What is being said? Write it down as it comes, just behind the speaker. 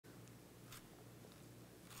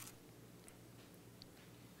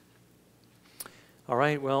All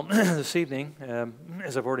right, well, this evening,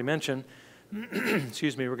 as I've already mentioned,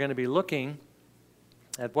 excuse me, we're going to be looking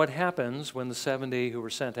at what happens when the 70 who were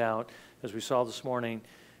sent out, as we saw this morning,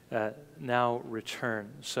 now return.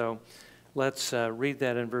 So let's read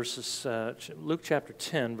that in Luke chapter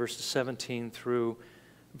 10, verses 17 through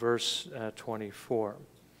verse 24.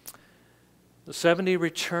 The 70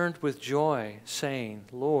 returned with joy, saying,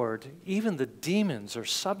 "Lord, even the demons are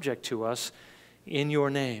subject to us in your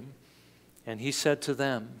name." And he said to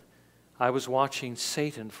them, "I was watching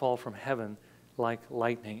Satan fall from heaven like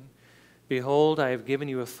lightning. Behold, I have given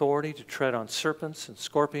you authority to tread on serpents and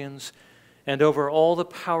scorpions, and over all the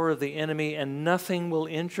power of the enemy, and nothing will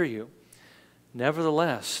injure you.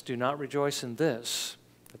 Nevertheless, do not rejoice in this,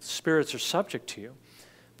 that the spirits are subject to you,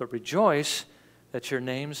 but rejoice that your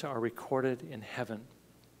names are recorded in heaven."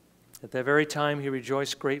 At that very time he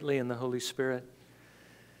rejoiced greatly in the Holy Spirit,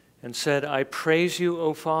 and said, "I praise you,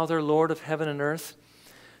 O Father, Lord of heaven and earth,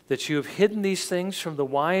 that you have hidden these things from the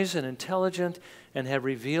wise and intelligent and have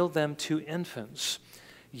revealed them to infants.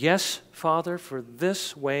 Yes, Father, for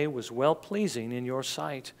this way was well-pleasing in your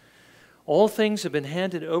sight. All things have been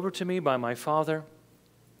handed over to me by my Father,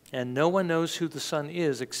 and no one knows who the Son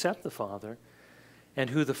is except the Father,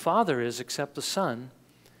 and who the Father is except the Son,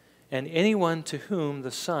 and anyone to whom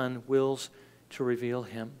the Son wills to reveal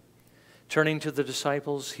him." Turning to the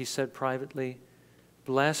disciples, he said privately,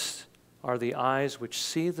 "Blessed are the eyes which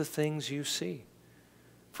see the things you see.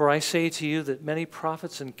 For I say to you that many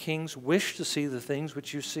prophets and kings wished to see the things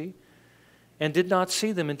which you see, and did not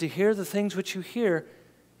see them, and to hear the things which you hear,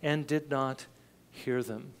 and did not hear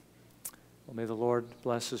them." Well, may the Lord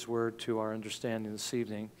bless his word to our understanding this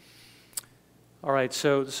evening. All right,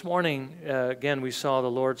 so this morning, again, we saw the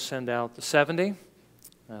Lord send out the 70.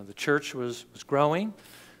 The church was growing.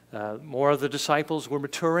 More of the disciples were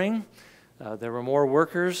maturing. There were more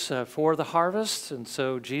workers for the harvest, and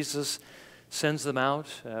so Jesus sends them out.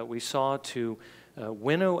 We saw to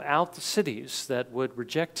winnow out the cities that would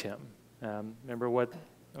reject him. Remember what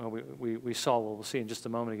we saw, well, we'll see in just a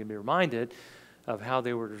moment, you can be reminded of how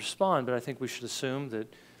they were to respond, but I think we should assume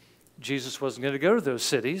that Jesus wasn't going to go to those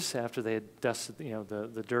cities after they had dusted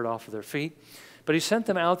the dirt off of their feet, but he sent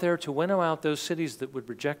them out there to winnow out those cities that would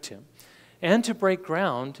reject him, and to break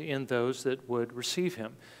ground in those that would receive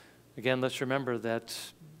him. Again, let's remember that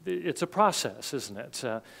it's a process, isn't it?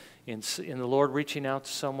 In the Lord reaching out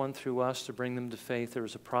to someone through us to bring them to faith, there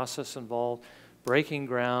is a process involved, breaking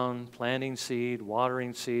ground, planting seed,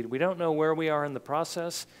 watering seed. We don't know where we are in the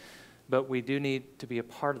process, but we do need to be a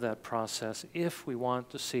part of that process if we want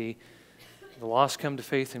to see the lost come to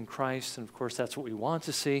faith in Christ. And of course, that's what we want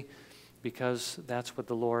to see, because that's what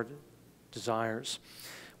the Lord desires.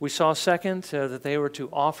 We saw, second, that they were to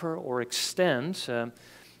offer or extend,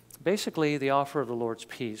 basically the offer of the Lord's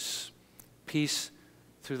peace. Peace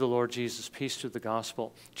through the Lord Jesus, peace through the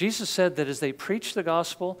gospel. Jesus said that as they preached the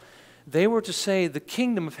gospel, they were to say, "The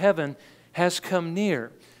kingdom of heaven has come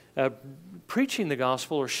near." Preaching the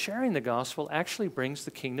gospel or sharing the gospel actually brings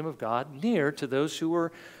the kingdom of God near to those who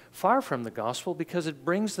are far from the gospel, because it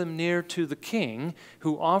brings them near to the King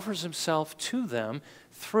who offers himself to them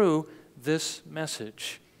through this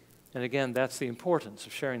message. And again, that's the importance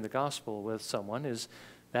of sharing the gospel with someone, is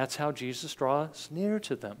that's how Jesus draws near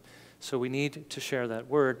to them. So we need to share that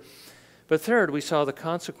word. But third, we saw the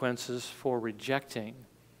consequences for rejecting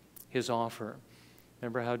his offer.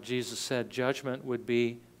 Remember how Jesus said judgment would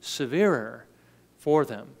be severer for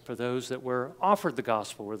them, for those that were offered the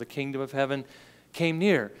gospel, where the kingdom of heaven came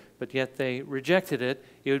near, but yet they rejected it.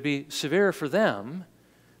 It would be severer for them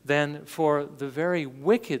than for the very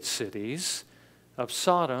wicked cities of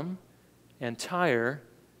Sodom and Tyre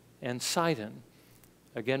and Sidon.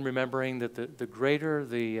 Again, remembering that the greater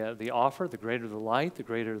the offer, the greater the light, the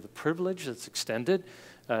greater the privilege that's extended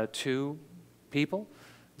to people,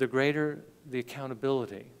 the greater the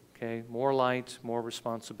accountability. Okay, more light, more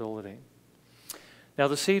responsibility. Now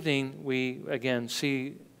this evening, we again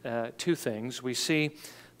see two things. We see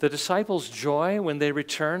the disciples' joy when they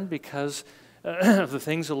returned because of the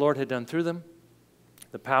things the Lord had done through them,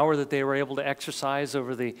 the power that they were able to exercise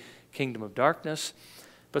over the kingdom of darkness.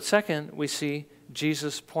 But second, we see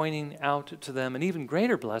Jesus pointing out to them an even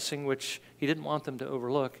greater blessing, which he didn't want them to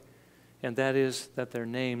overlook, and that is that their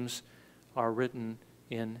names are written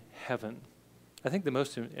in heaven. I think the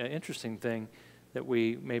most interesting thing that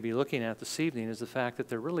we may be looking at this evening is the fact that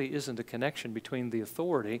there really isn't a connection between the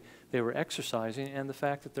authority they were exercising and the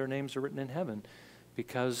fact that their names are written in heaven,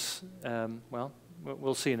 because, well,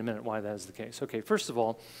 we'll see in a minute why that is the case. Okay, first of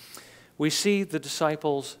all, we see the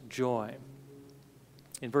disciples' joy.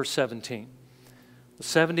 In verse 17, The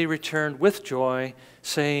 70 returned with joy,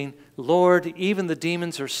 saying, Lord, even the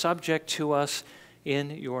demons are subject to us in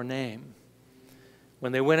your name.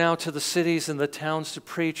 When they went out to the cities and the towns to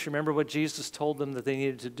preach, remember what Jesus told them that they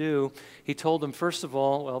needed to do. He told them, first of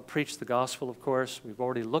all, well, preach the gospel, of course. We've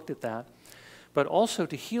already looked at that. But also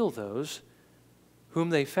to heal those whom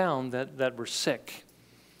they found that were sick.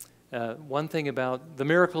 One thing about the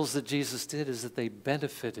miracles that Jesus did is that they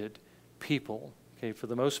benefited people. Okay, for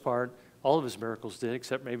the most part, all of his miracles did,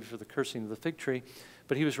 except maybe for the cursing of the fig tree.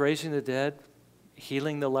 But he was raising the dead,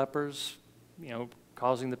 healing the lepers,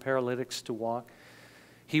 causing the paralytics to walk.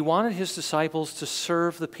 He wanted his disciples to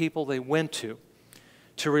serve the people they went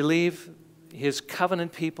to relieve his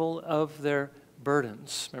covenant people of their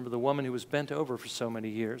burdens. Remember the woman who was bent over for so many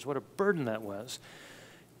years. What a burden that was.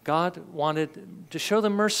 God wanted to show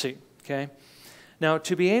them mercy, okay? Now,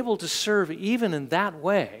 to be able to serve even in that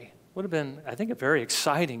way would have been, I think, a very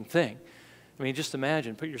exciting thing. I mean, just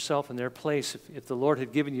imagine, put yourself in their place if the Lord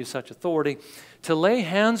had given you such authority to lay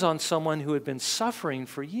hands on someone who had been suffering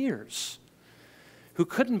for years, who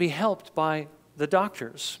couldn't be helped by the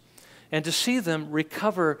doctors, and to see them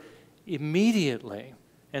recover immediately,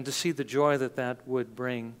 and to see the joy that that would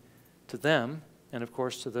bring to them, and of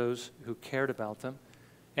course to those who cared about them,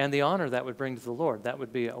 and the honor that would bring to the Lord. That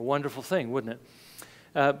would be a wonderful thing, wouldn't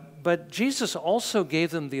it? But Jesus also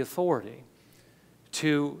gave them the authority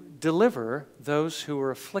to deliver those who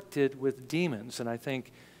were afflicted with demons. And I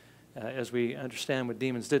think, as we understand what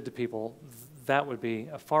demons did to people, that would be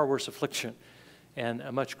a far worse affliction and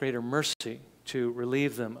a much greater mercy to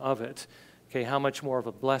relieve them of it. Okay, how much more of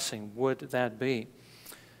a blessing would that be?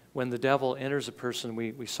 When the devil enters a person,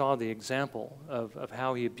 we saw the example of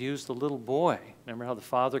how he abused the little boy. Remember how the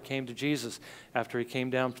father came to Jesus after he came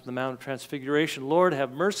down from the Mount of Transfiguration. Lord,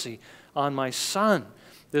 have mercy on my son.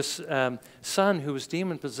 This son who was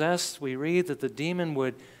demon-possessed, we read that the demon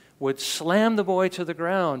would slam the boy to the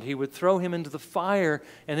ground. He would throw him into the fire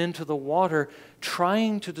and into the water,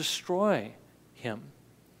 trying to destroy him.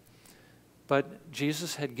 But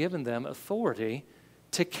Jesus had given them authority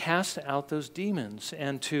to cast out those demons,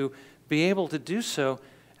 and to be able to do so,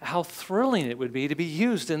 how thrilling it would be to be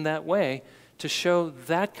used in that way to show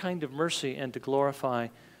that kind of mercy and to glorify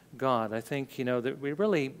God. I think, that we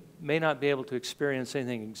really may not be able to experience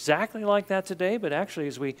anything exactly like that today, but actually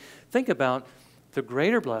as we think about the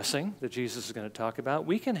greater blessing that Jesus is going to talk about,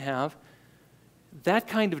 we can have that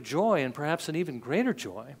kind of joy, and perhaps an even greater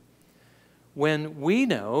joy, when we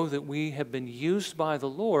know that we have been used by the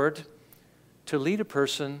Lord to lead a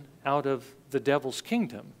person out of the devil's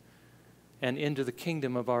kingdom and into the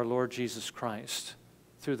kingdom of our Lord Jesus Christ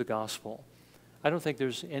through the gospel. I don't think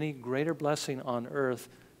there's any greater blessing on earth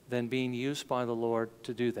than being used by the Lord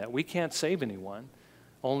to do that. We can't save anyone.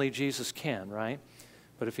 Only Jesus can, right?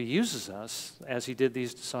 But if he uses us, as he did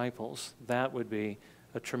these disciples, that would be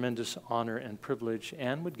a tremendous honor and privilege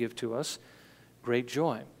and would give to us great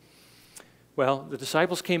joy. Well, the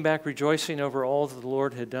disciples came back rejoicing over all that the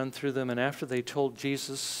Lord had done through them, and after they told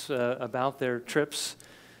Jesus about their trips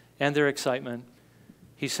and their excitement,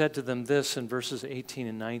 he said to them this in verses 18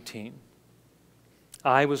 and 19.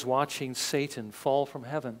 I was watching Satan fall from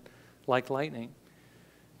heaven like lightning.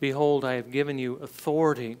 Behold, I have given you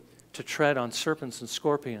authority to tread on serpents and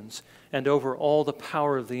scorpions and over all the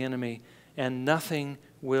power of the enemy, and nothing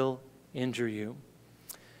will injure you.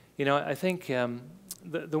 I think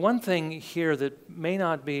the one thing here that may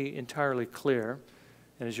not be entirely clear,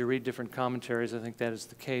 and as you read different commentaries, I think that is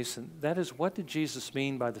the case, and that is, what did Jesus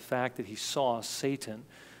mean by the fact that he saw Satan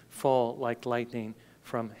fall like lightning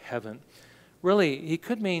from heaven? Really, he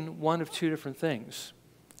could mean one of two different things.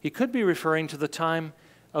 He could be referring to the time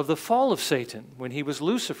of the fall of Satan, when he was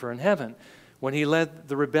Lucifer in heaven, when he led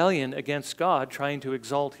the rebellion against God, trying to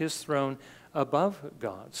exalt his throne above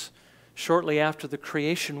God's. Shortly after the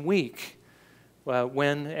creation week,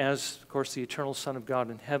 when, as of course the eternal Son of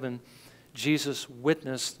God in heaven, Jesus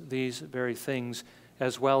witnessed these very things,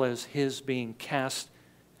 as well as his being cast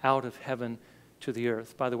out of heaven to the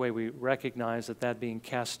earth. By the way, we recognize that being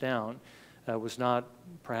cast down was not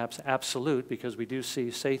perhaps absolute, because we do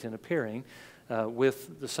see Satan appearing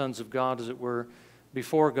with the sons of God, as it were,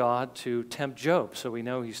 before God to tempt Job. So we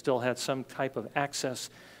know he still had some type of access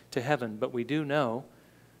to heaven, but we do know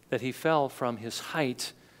that he fell from his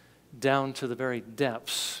height down to the very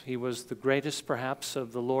depths. He was the greatest, perhaps,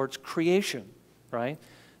 of the Lord's creation, right?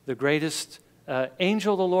 The greatest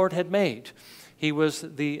angel the Lord had made. He was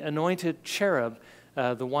the anointed cherub,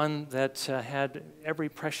 the one that had every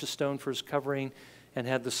precious stone for his covering and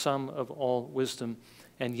had the sum of all wisdom.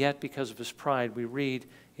 And yet, because of his pride, we read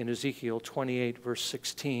in Ezekiel 28, verse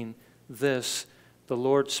 16, this, the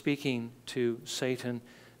Lord speaking to Satan,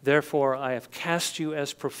 "Therefore I have cast you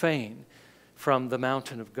as profane from the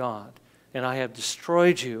mountain of God, and I have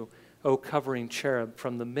destroyed you, O covering cherub,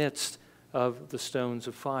 from the midst of the stones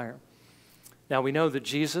of fire." Now we know that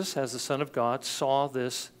Jesus, as the Son of God, saw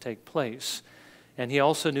this take place. And he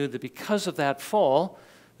also knew that because of that fall,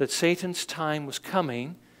 that Satan's time was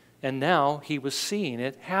coming, and now he was seeing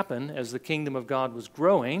it happen as the kingdom of God was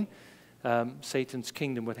growing. Satan's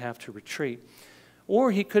kingdom would have to retreat.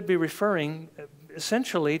 Or he could be referring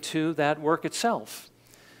essentially to that work itself,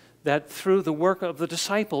 that through the work of the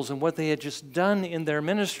disciples and what they had just done in their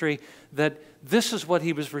ministry, that this is what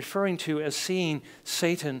he was referring to as seeing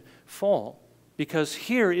Satan fall. Because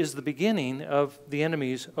here is the beginning of the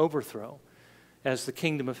enemy's overthrow as the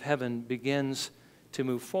kingdom of heaven begins to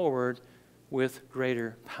move forward with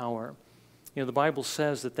greater power. You know, the Bible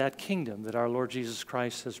says that that kingdom that our Lord Jesus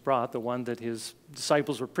Christ has brought, the one that his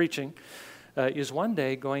disciples were preaching, is one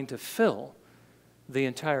day going to fill the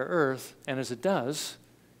entire earth, and as it does,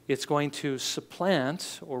 it's going to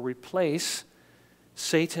supplant or replace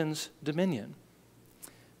Satan's dominion.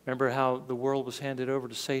 Remember how the world was handed over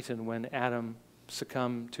to Satan when Adam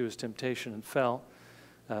succumbed to his temptation and fell.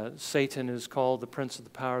 Satan is called the prince of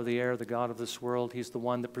the power of the air, the god of this world. He's the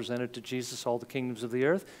one that presented to Jesus all the kingdoms of the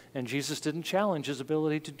earth, and Jesus didn't challenge his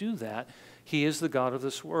ability to do that. He is the god of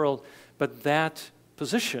this world, but that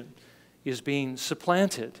position is being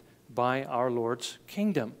supplanted by our Lord's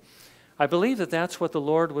kingdom. I believe that that's what the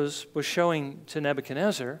Lord was showing to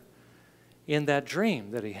Nebuchadnezzar in that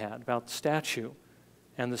dream that he had about the statue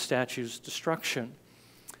and the statue's destruction.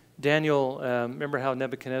 Daniel, remember how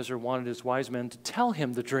Nebuchadnezzar wanted his wise men to tell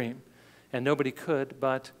him the dream, and nobody could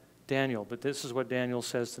but Daniel. But this is what Daniel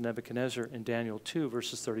says to Nebuchadnezzar in Daniel 2,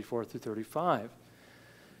 verses 34 through 35.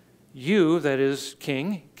 "You," that is,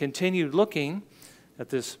 king, "continued looking at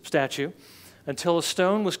this statue until a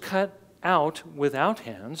stone was cut out without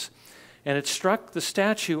hands, and it struck the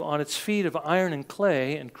statue on its feet of iron and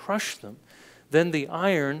clay and crushed them. Then the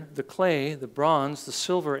iron, the clay, the bronze, the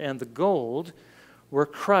silver, and the gold were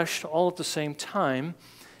crushed all at the same time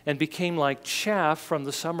and became like chaff from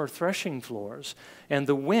the summer threshing floors, and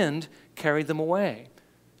the wind carried them away,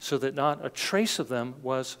 so that not a trace of them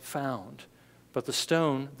was found. But the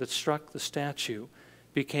stone that struck the statue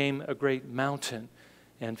became a great mountain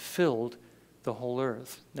and filled the whole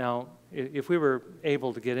earth." Now, if we were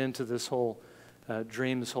able to get into this whole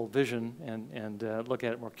dream, this whole vision, and look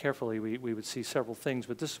at it more carefully, we would see several things,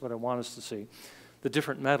 but this is what I want us to see. The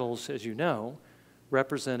different metals, as you know,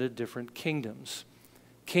 represented different kingdoms.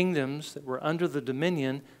 Kingdoms that were under the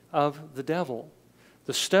dominion of the devil.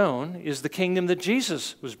 The stone is the kingdom that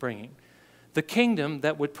Jesus was bringing. The kingdom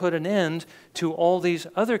that would put an end to all these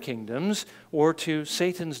other kingdoms or to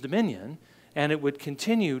Satan's dominion, and it would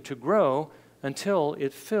continue to grow until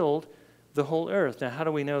it filled the whole earth. Now, how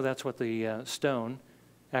do we know that's what the stone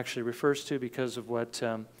actually refers to? Because of what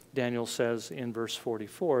Daniel says in verse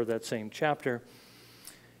 44 of that same chapter.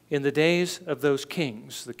 "In the days of those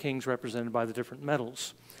kings," the kings represented by the different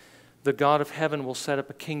metals, "the God of heaven will set up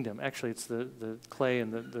a kingdom." Actually, it's the clay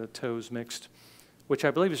and the toes mixed, which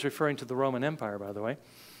I believe is referring to the Roman Empire, by the way.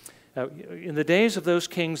 "In the days of those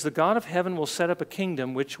kings, the God of heaven will set up a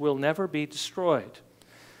kingdom which will never be destroyed.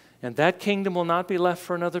 And that kingdom will not be left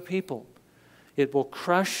for another people. It will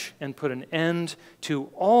crush and put an end to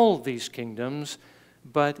all these kingdoms,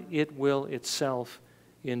 but it will itself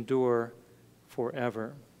endure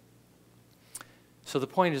forever." So the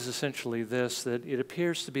point is essentially this, that it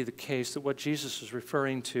appears to be the case that what Jesus was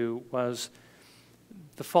referring to was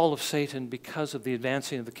the fall of Satan because of the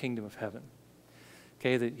advancing of the kingdom of heaven.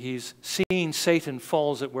 Okay, that he's seeing Satan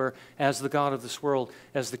fall, as it were, as the god of this world,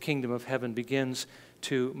 as the kingdom of heaven begins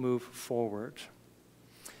to move forward.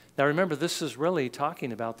 Now remember, this is really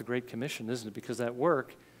talking about the Great Commission, isn't it? Because that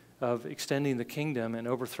work of extending the kingdom and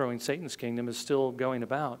overthrowing Satan's kingdom is still going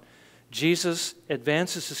about. Jesus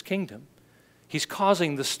advances his kingdom. He's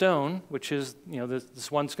causing the stone, which is, this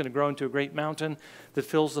one's going to grow into a great mountain that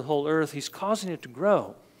fills the whole earth. He's causing it to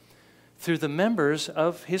grow through the members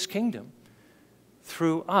of his kingdom,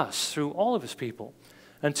 through us, through all of his people,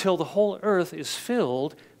 until the whole earth is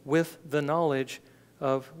filled with the knowledge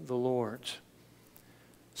of the Lord.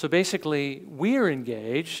 So basically, we're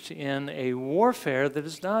engaged in a warfare that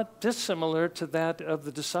is not dissimilar to that of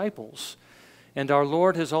the disciples. And our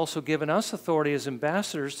Lord has also given us authority as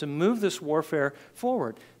ambassadors to move this warfare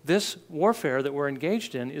forward. This warfare that we're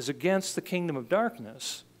engaged in is against the kingdom of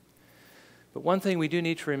darkness. But one thing we do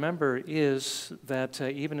need to remember is that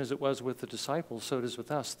even as it was with the disciples, so it is with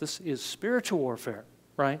us. This is spiritual warfare,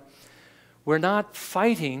 right? We're not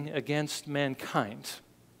fighting against mankind,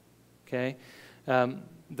 okay?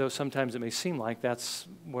 though sometimes it may seem like that's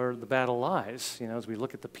where the battle lies. You know, as we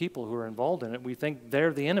look at the people who are involved in it, we think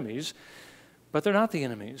they're the enemies, but they're not the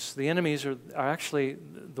enemies. The enemies are actually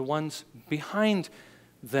the ones behind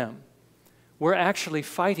them. We're actually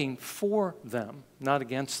fighting for them, not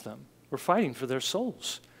against them. We're fighting for their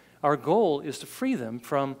souls. Our goal is to free them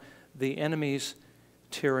from the enemy's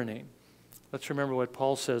tyranny. Let's remember what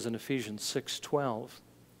Paul says in Ephesians 6:12.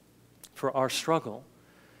 For our struggle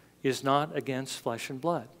is not against flesh and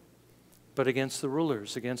blood, but against the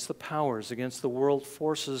rulers, against the powers, against the world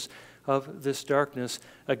forces of this darkness,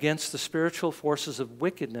 against the spiritual forces of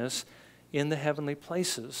wickedness in the heavenly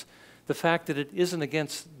places. The fact that it isn't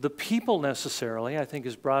against the people necessarily, I think,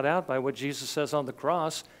 is brought out by what Jesus says on the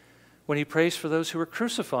cross when he prays for those who are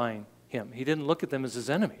crucifying him. He didn't look at them as his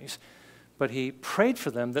enemies, but he prayed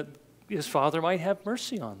for them that his Father might have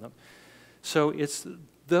mercy on them. So it's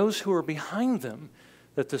those who are behind them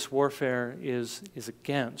that this warfare is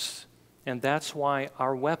against. And that's why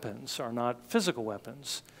our weapons are not physical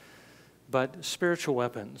weapons, but spiritual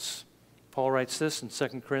weapons. Paul writes this in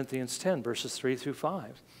 2 Corinthians 10, verses 3 through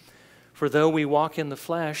 5. For though we walk in the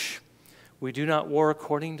flesh, we do not war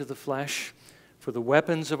according to the flesh. For the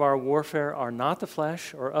weapons of our warfare are not the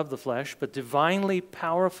flesh or of the flesh, but divinely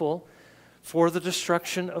powerful for the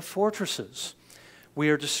destruction of fortresses. We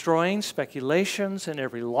are destroying speculations and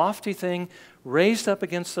every lofty thing raised up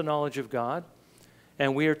against the knowledge of God,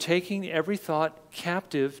 and we are taking every thought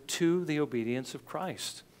captive to the obedience of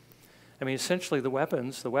Christ. I mean, essentially the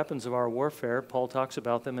weapons of our warfare, Paul talks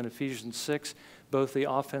about them in Ephesians 6, both the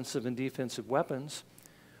offensive and defensive weapons,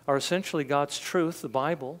 are essentially God's truth, the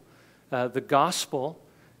Bible, the gospel,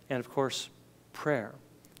 and of course, prayer.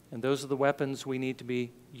 And those are the weapons we need to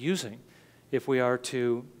be using if we are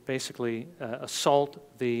to basically assault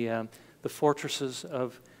the fortresses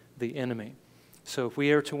of the enemy. So if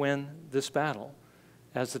we are to win this battle,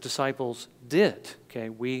 as the disciples did, okay,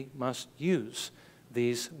 we must use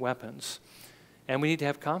these weapons. And we need to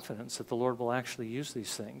have confidence that the Lord will actually use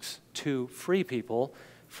these things to free people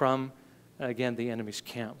from, again, the enemy's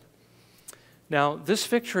camp. Now, this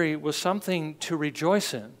victory was something to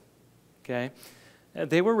rejoice in, okay?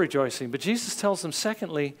 They were rejoicing, but Jesus tells them,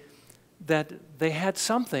 secondly, that they had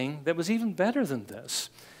something that was even better than this.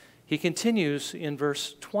 He continues in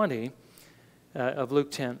verse 20 of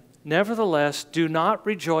Luke 10, nevertheless, do not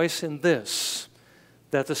rejoice in this,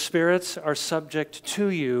 that the spirits are subject to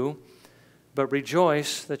you, but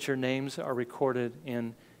rejoice that your names are recorded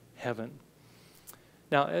in heaven.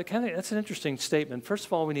 Now, that's an interesting statement. First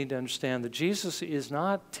of all, we need to understand that Jesus is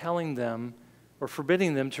not telling them or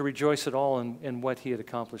forbidding them to rejoice at all in what he had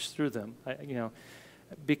accomplished through them,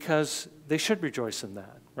 because they should rejoice in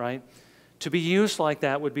that, right? To be used like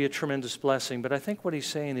that would be a tremendous blessing, but I think what he's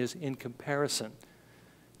saying is in comparison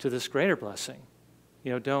to this greater blessing,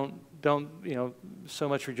 don't so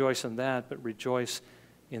much rejoice in that, but rejoice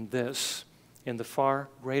in this, in the far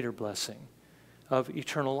greater blessing of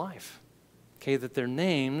eternal life. Okay, that their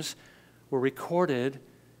names were recorded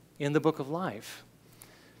in the book of life.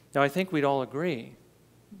 Now, I think we'd all agree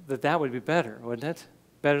that that would be better, wouldn't it?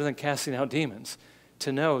 Better than casting out demons.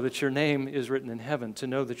 To know that your name is written in heaven, to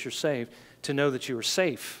know that you're saved, to know that you are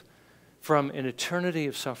safe from an eternity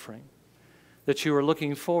of suffering, that you are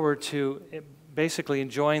looking forward to basically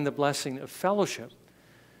enjoying the blessing of fellowship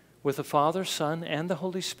with the Father, Son, and the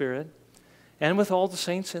Holy Spirit, and with all the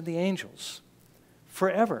saints and the angels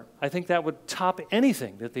forever. I think that would top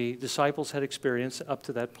anything that the disciples had experienced up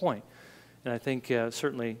to that point. And I think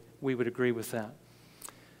certainly we would agree with that.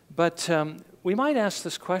 But we might ask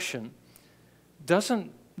this question,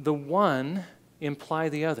 doesn't the one imply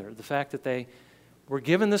the other? The fact that they were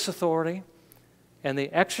given this authority and they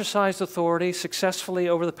exercised authority successfully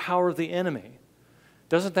over the power of the enemy.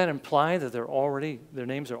 Doesn't that imply that their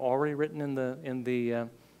names are already written in the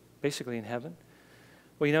basically in heaven?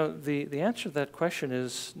 Well, the answer to that question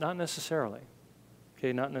is not necessarily.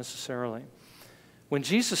 Okay, not necessarily. When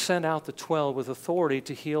Jesus sent out the 12 with authority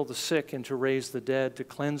to heal the sick and to raise the dead, to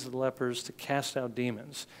cleanse the lepers, to cast out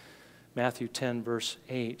demons, Matthew 10, verse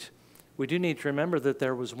 8, we do need to remember that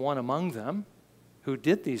there was one among them who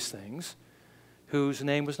did these things, whose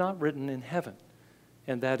name was not written in heaven,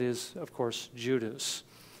 and that is, of course, Judas.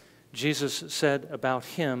 Jesus said about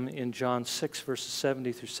him in John 6, verses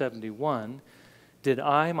 70 through 71, did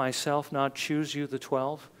I myself not choose you, the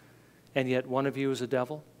 12, and yet one of you is a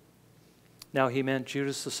devil? Now he meant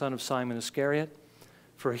Judas, the son of Simon Iscariot,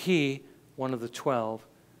 for he, one of the 12,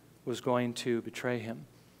 was going to betray him.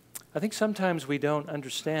 I think sometimes we don't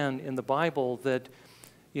understand in the Bible that,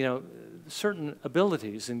 certain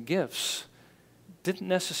abilities and gifts didn't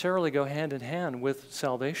necessarily go hand in hand with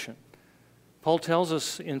salvation. Paul tells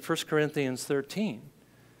us in 1 Corinthians 13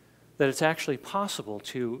 that it's actually possible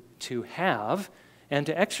to have and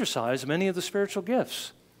to exercise many of the spiritual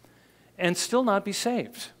gifts and still not be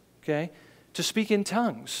saved, okay? To speak in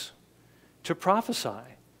tongues, to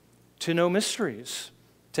prophesy, to know mysteries,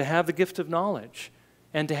 to have the gift of knowledge,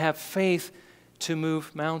 and to have faith to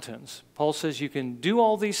move mountains. Paul says you can do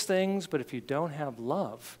all these things, but if you don't have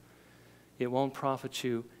love, it won't profit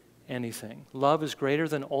you anything. Love is greater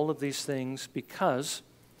than all of these things because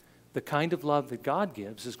the kind of love that God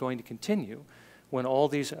gives is going to continue when all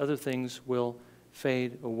these other things will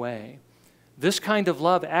fade away. This kind of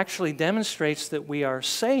love actually demonstrates that we are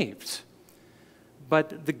saved,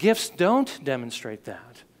 but the gifts don't demonstrate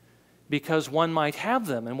that because one might have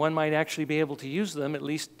them and one might actually be able to use them, at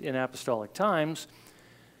least in apostolic times,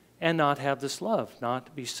 and not have this love,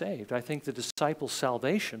 not be saved. I think the disciples'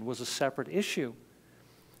 salvation was a separate issue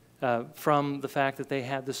from the fact that they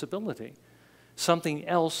had this ability. Something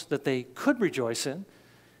else that they could rejoice in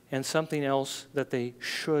and something else that they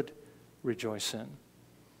should rejoice in.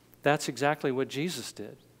 That's exactly what Jesus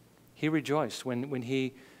did. He rejoiced when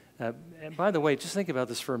he, and by the way, just think about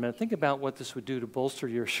this for a minute. Think about what this would do to bolster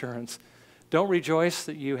your assurance. Don't rejoice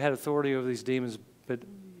that you had authority over these demons, but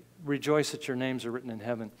rejoice that your names are written in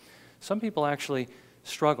heaven. Some people actually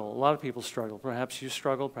struggle. A lot of people struggle. Perhaps you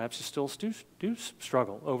struggle. Perhaps you still do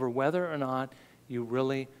struggle over whether or not you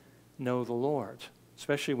really know the Lord,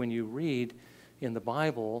 especially when you read in the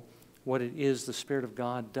Bible what it is the Spirit of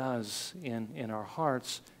God does in our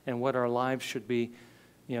hearts and what our lives should be,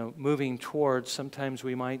 moving towards. Sometimes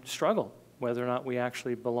we might struggle whether or not we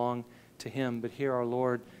actually belong to Him, but here our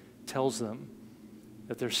Lord tells them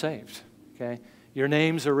that they're saved, okay? Your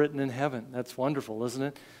names are written in heaven. That's wonderful, isn't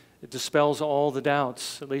it? It dispels all the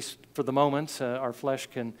doubts, at least for the moment. Our flesh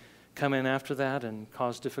can come in after that and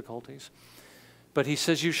cause difficulties. But he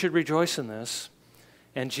says you should rejoice in this.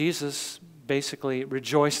 And Jesus basically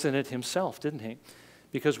rejoiced in it himself, didn't he?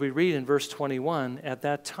 Because we read in verse 21, at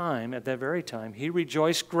that very time, he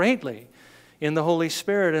rejoiced greatly in the Holy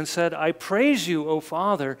Spirit and said, I praise you, O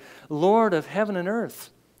Father, Lord of heaven and earth,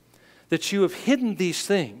 that you have hidden these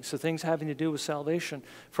things, the things having to do with salvation,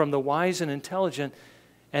 from the wise and intelligent,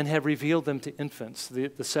 and have revealed them to infants.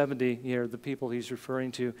 The 70 here, the people he's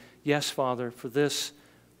referring to. Yes, Father, for this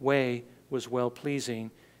way was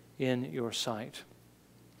well-pleasing in your sight.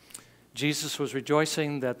 Jesus was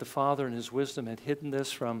rejoicing that the Father in his wisdom had hidden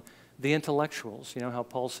this from the intellectuals. You know how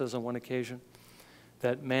Paul says on one occasion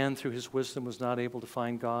that man through his wisdom was not able to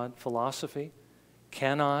find God. Philosophy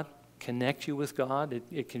cannot connect you with God.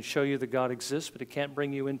 It can show you that God exists, but it can't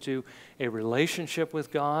bring you into a relationship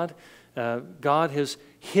with God. God has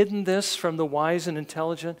hidden this from the wise and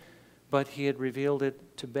intelligent, but he had revealed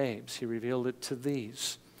it to babes. He revealed it to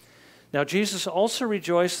these. Now, Jesus also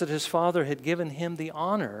rejoiced that his Father had given him the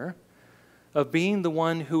honor of being the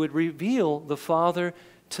one who would reveal the Father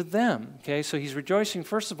to them. Okay, so he's rejoicing,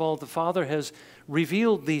 first of all, the Father has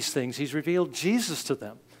revealed these things. He's revealed Jesus to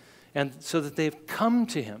them. And so that they've come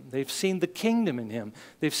to him. They've seen the kingdom in him.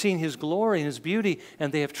 They've seen his glory and his beauty,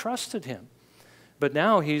 and they have trusted him. But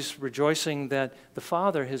now he's rejoicing that the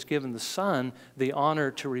Father has given the Son the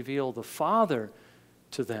honor to reveal the Father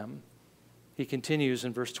to them. He continues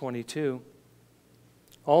in verse 22,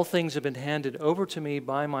 all things have been handed over to me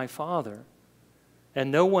by my Father,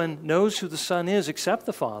 and no one knows who the Son is except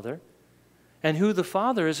the Father, and who the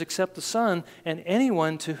Father is except the Son, and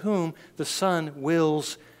anyone to whom the Son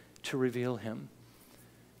wills to reveal him.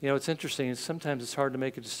 You know, it's interesting. Sometimes it's hard to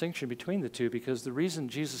make a distinction between the two because the reason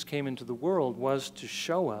Jesus came into the world was to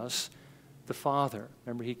show us the Father.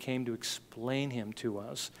 Remember, he came to explain him to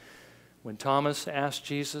us. When Thomas asked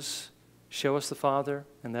Jesus, show us the Father,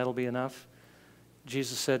 and that'll be enough,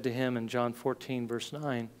 Jesus said to him in John 14, verse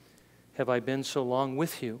 9, have I been so long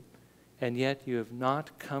with you, and yet you have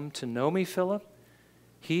not come to know me, Philip?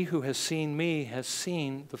 He who has seen me has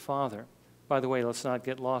seen the Father. By the way, let's not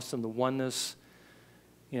get lost in the oneness,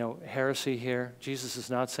 heresy here. Jesus is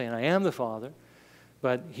not saying, I am the Father,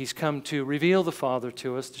 but he's come to reveal the Father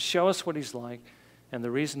to us, to show us what he's like. And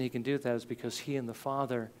the reason he can do that is because he and the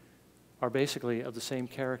Father are basically of the same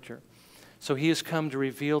character. So he has come to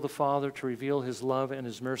reveal the Father, to reveal his love and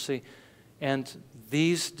his mercy. And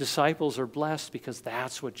these disciples are blessed because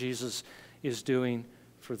that's what Jesus is doing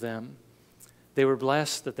for them. They were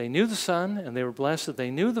blessed that they knew the Son, and they were blessed that they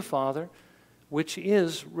knew the Father, which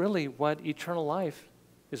is really what eternal life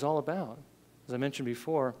is all about. As I mentioned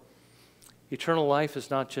before, eternal life is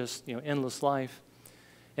not just endless life,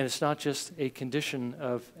 and it's not just a condition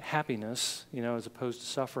of happiness, as opposed to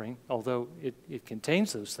suffering, although it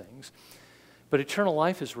contains those things. But eternal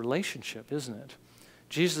life is relationship, isn't it?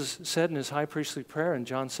 Jesus said in his high priestly prayer in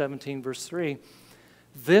John 17, verse 3,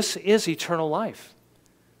 "This is eternal life,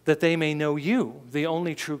 that they may know you, the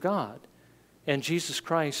only true God, and Jesus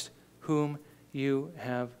Christ, whom you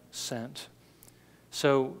have sent."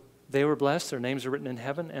 So they were blessed, their names are written in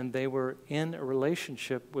heaven, and they were in a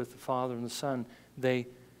relationship with the Father and the Son. They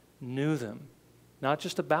knew them, not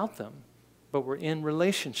just about them, but were in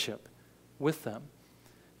relationship with them.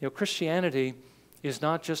 Christianity is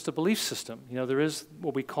not just a belief system. There is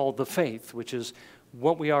what we call the faith, which is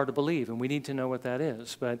what we are to believe, and we need to know what that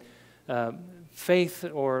is. But faith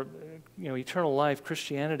or eternal life,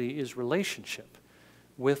 Christianity is relationship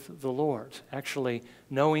with the Lord, actually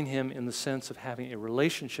knowing him in the sense of having a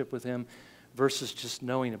relationship with him versus just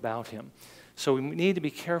knowing about him. So we need to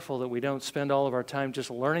be careful that we don't spend all of our time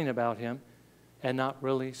just learning about him and not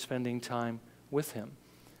really spending time with him.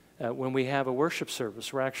 When we have a worship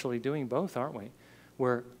service, we're actually doing both, aren't we?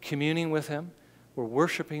 We're communing with him, we're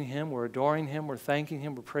worshiping him, we're adoring him, we're thanking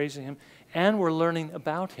him, we're praising him, and we're learning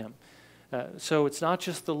about him. So it's not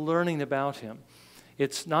just the learning about him.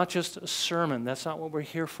 It's not just a sermon. That's not what we're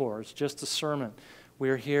here for. It's just a sermon.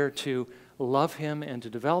 We're here to love him and to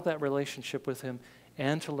develop that relationship with him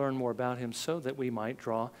and to learn more about him so that we might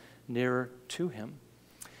draw nearer to him.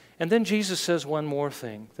 And then Jesus says one more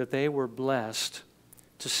thing, that they were blessed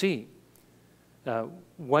to see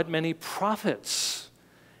what many prophets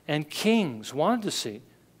and kings wanted to see,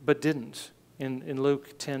 but didn't, in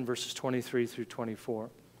Luke 10, verses 23 through 24.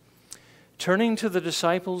 Turning to the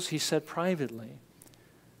disciples, he said privately,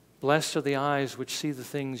 "Blessed are the eyes which see the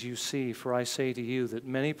things you see, for I say to you that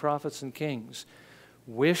many prophets and kings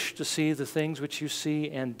wished to see the things which you see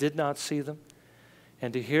and did not see them,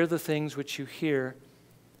 and to hear the things which you hear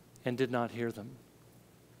and did not hear them."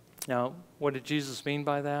 Now, what did Jesus mean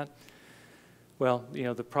by that? Well,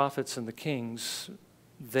 the prophets and the kings,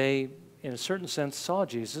 they, in a certain sense, saw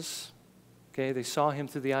Jesus. Okay, they saw him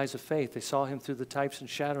through the eyes of faith. They saw him through the types and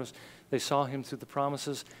shadows. They saw him through the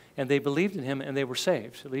promises, and they believed in him, and they were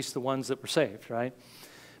saved, at least the ones that were saved, right?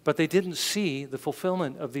 But they didn't see the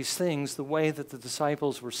fulfillment of these things the way that the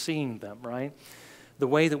disciples were seeing them, right? The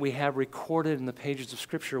way that we have recorded in the pages of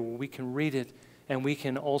Scripture where we can read it and we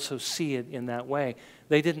can also see it in that way.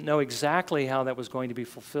 They didn't know exactly how that was going to be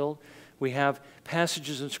fulfilled. We have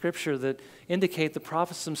passages in Scripture that indicate the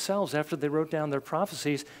prophets themselves, after they wrote down their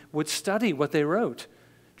prophecies, would study what they wrote,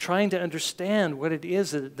 trying to understand what it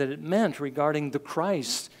is that it meant regarding the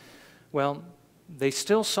Christ. Well, they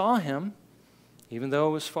still saw him, even though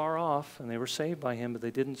it was far off, and they were saved by him, but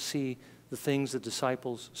they didn't see the things the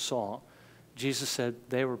disciples saw. Jesus said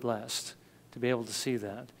they were blessed to be able to see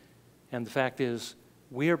that. And the fact is,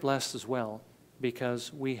 we are blessed as well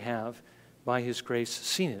because we have, by his grace,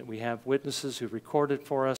 seen it. We have witnesses who record it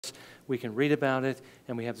for us. We can read about it,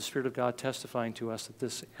 and we have the Spirit of God testifying to us that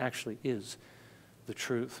this actually is the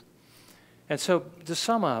truth. And so, to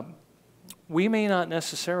sum up, we may not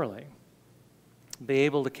necessarily be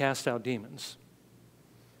able to cast out demons.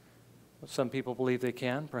 Some people believe they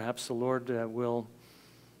can. Perhaps the Lord will,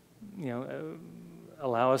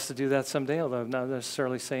 allow us to do that someday, although I'm not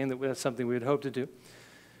necessarily saying that that's something we would hope to do.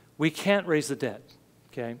 We can't raise the dead,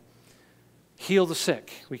 okay? Heal the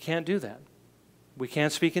sick. We can't do that. We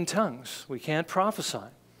can't speak in tongues. We can't prophesy.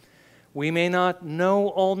 We may not know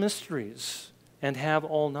all mysteries and have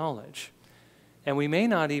all knowledge. And we may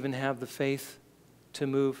not even have the faith to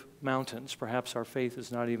move mountains. Perhaps our faith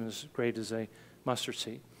is not even as great as a mustard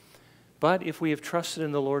seed. But if we have trusted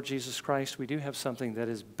in the Lord Jesus Christ, we do have something that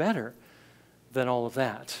is better than all of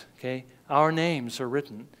that, okay? Our names are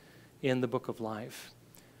written in the book of life.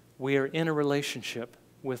 We are in a relationship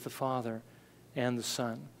with the Father and the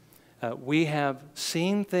Son. We have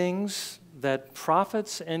seen things that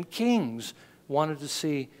prophets and kings wanted to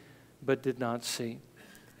see but did not see.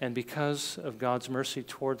 And because of God's mercy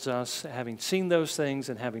towards us, having seen those things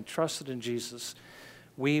and having trusted in Jesus,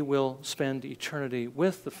 we will spend eternity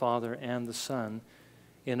with the Father and the Son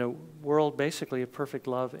in a world basically of perfect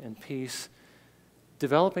love and peace,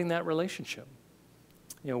 developing that relationship.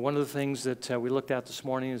 One of the things that we looked at this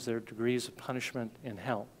morning is there are degrees of punishment in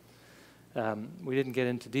hell. We didn't get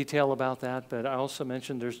into detail about that, but I also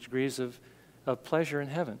mentioned there's degrees of pleasure in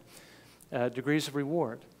heaven, degrees of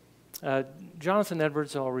reward. Jonathan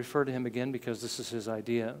Edwards, I'll refer to him again because this is his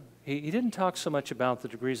idea. He didn't talk so much about the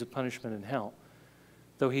degrees of punishment in hell,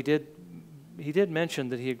 though he did mention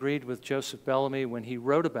that he agreed with Joseph Bellamy when he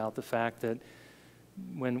wrote about the fact that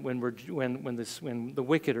when the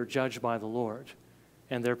wicked are judged by the Lord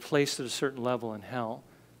and they're placed at a certain level in hell,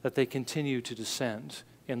 that they continue to descend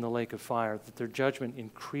in the lake of fire, that their judgment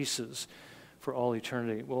increases for all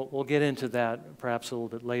eternity. We'll get into that perhaps a little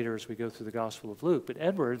bit later as we go through the Gospel of Luke. But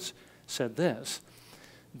Edwards said this,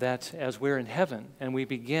 that as we're in heaven and we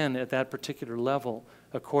begin at that particular level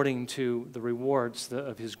according to the rewards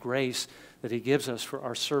of his grace that he gives us for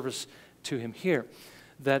our service to him here,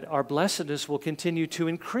 that our blessedness will continue to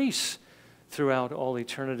increase throughout all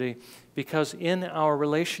eternity, because in our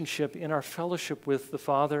relationship, in our fellowship with the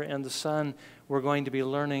Father and the Son, we're going to be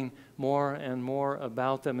learning more and more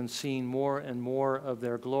about them and seeing more and more of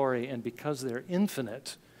their glory. And because they're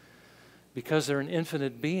infinite, because they're an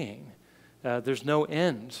infinite being, there's no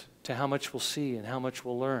end to how much we'll see and how much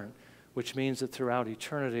we'll learn, which means that throughout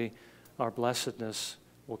eternity, our blessedness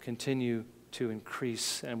will continue to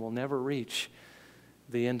increase and we'll never reach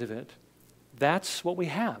the end of it. That's what we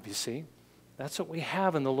have, you see. That's what we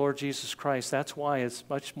have in the Lord Jesus Christ. That's why it's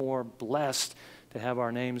much more blessed to have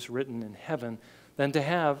our names written in heaven than to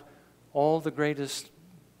have all the greatest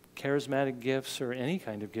charismatic gifts or any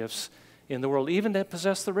kind of gifts in the world, even to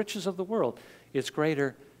possess the riches of the world. It's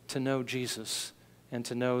greater to know Jesus and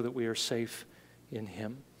to know that we are safe in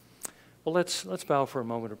him. Well, let's bow for a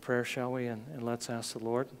moment of prayer, shall we? And let's ask the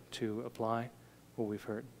Lord to apply what we've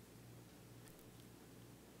heard.